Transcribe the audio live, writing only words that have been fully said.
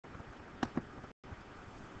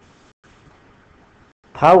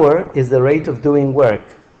Power is the rate of doing work.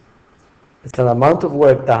 It's an amount of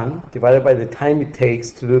work done divided by the time it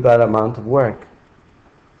takes to do that amount of work.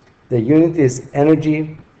 The unit is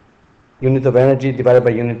energy, unit of energy divided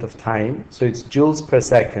by unit of time, so it's joules per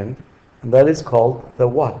second, and that is called the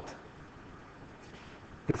watt.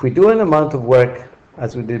 If we do an amount of work,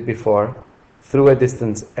 as we did before, through a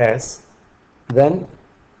distance s, then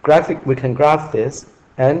we can graph this,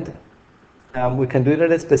 and we can do it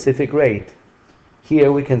at a specific rate.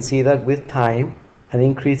 Here we can see that with time, an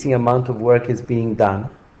increasing amount of work is being done.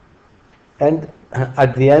 And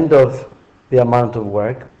at the end of the amount of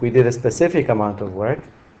work, we did a specific amount of work,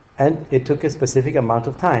 and it took a specific amount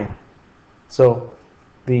of time. So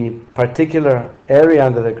the particular area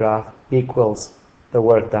under the graph equals the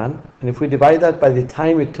work done, and if we divide that by the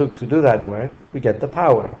time it took to do that work, we get the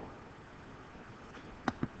power.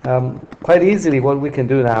 Quite easily, what we can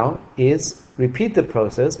do now is repeat the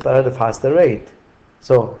process, but at a faster rate.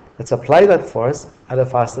 So let's apply that force at a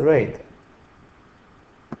faster rate.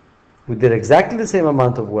 We did exactly the same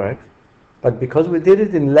amount of work, but because we did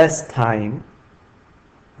it in less time,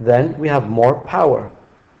 then we have more power.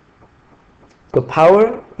 So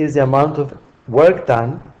power is the amount of work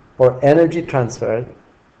done or energy transferred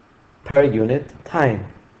per unit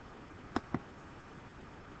time.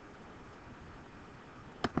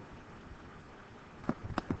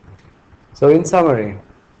 So in summary,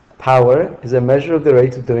 power is a measure of the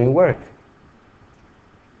rate of doing work,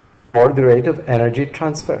 or the rate of energy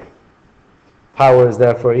transfer. Power is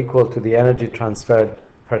therefore equal to the energy transferred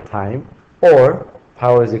per time, or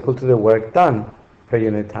power is equal to the work done per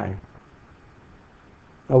unit time.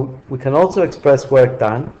 Now, we can also express work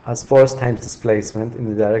done as force times displacement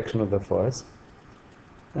in the direction of the force.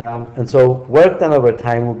 And so work done over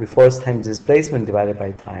time will be force times displacement divided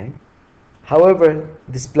by time. However,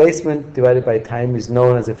 displacement divided by time is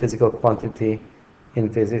known as a physical quantity in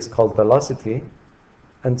physics called velocity.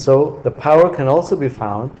 And so the power can also be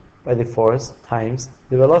found by the force times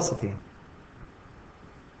the velocity.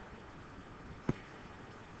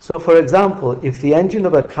 So for example, if the engine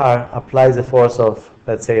of a car applies a force of,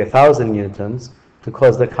 let's say, 1,000 newtons to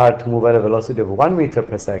cause the car to move at a velocity of 1 meter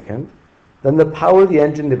per second, then the power the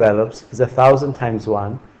engine develops is 1,000 times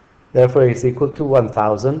 1, therefore it's equal to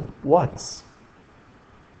 1,000 watts.